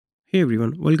Hey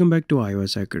everyone, welcome back to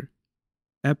iOS Hacker.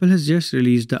 Apple has just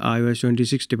released the iOS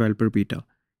 26 developer beta.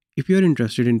 If you are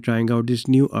interested in trying out this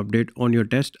new update on your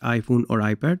test iPhone or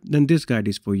iPad, then this guide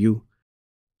is for you.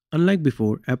 Unlike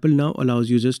before, Apple now allows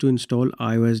users to install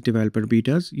iOS developer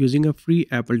betas using a free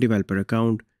Apple developer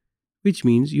account, which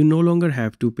means you no longer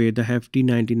have to pay the hefty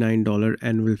 $99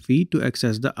 annual fee to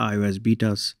access the iOS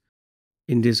betas.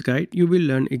 In this guide, you will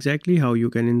learn exactly how you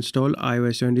can install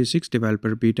iOS 26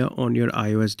 developer beta on your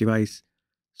iOS device.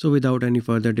 So without any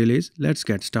further delays, let's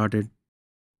get started.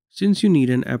 Since you need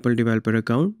an Apple developer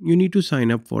account, you need to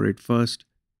sign up for it first.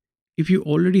 If you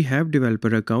already have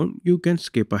developer account, you can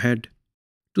skip ahead.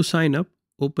 To sign up,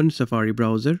 open Safari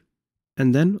browser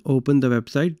and then open the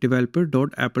website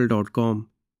developer.apple.com.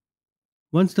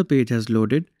 Once the page has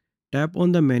loaded, tap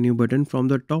on the menu button from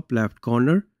the top left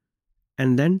corner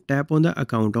and then tap on the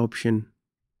account option.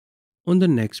 On the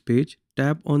next page,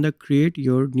 tap on the Create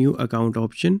Your New Account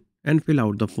option and fill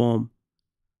out the form.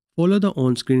 Follow the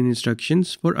on-screen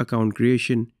instructions for account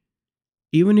creation.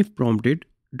 Even if prompted,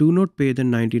 do not pay the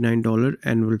 $99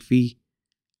 annual fee,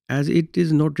 as it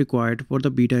is not required for the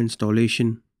beta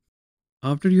installation.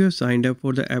 After you have signed up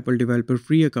for the Apple Developer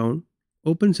Free account,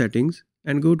 open Settings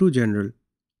and go to General.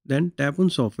 Then tap on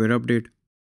Software Update.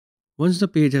 Once the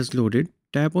page has loaded,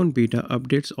 tap on Beta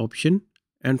Updates option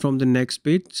and from the next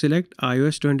page select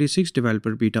iOS 26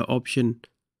 Developer Beta option.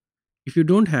 If you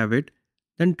don't have it,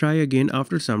 then try again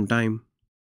after some time.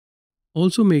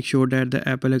 Also make sure that the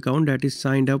Apple account that is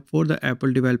signed up for the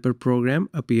Apple Developer Program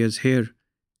appears here.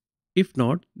 If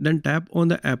not, then tap on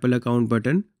the Apple account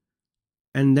button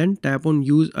and then tap on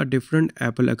Use a different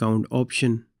Apple account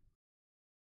option.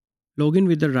 Log in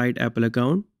with the right Apple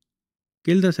account,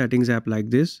 kill the Settings app like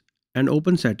this and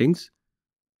open Settings,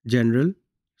 General,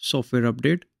 Software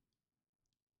Update,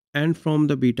 and from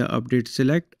the Beta Update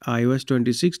select iOS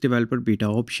 26 Developer Beta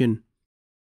option.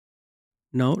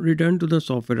 Now return to the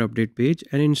software update page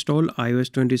and install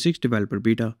iOS 26 Developer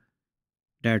Beta.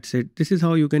 That's it. This is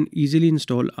how you can easily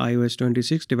install iOS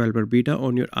 26 Developer Beta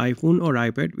on your iPhone or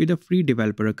iPad with a free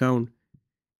developer account.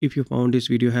 If you found this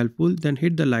video helpful, then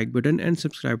hit the like button and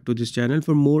subscribe to this channel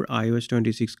for more iOS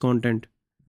 26 content.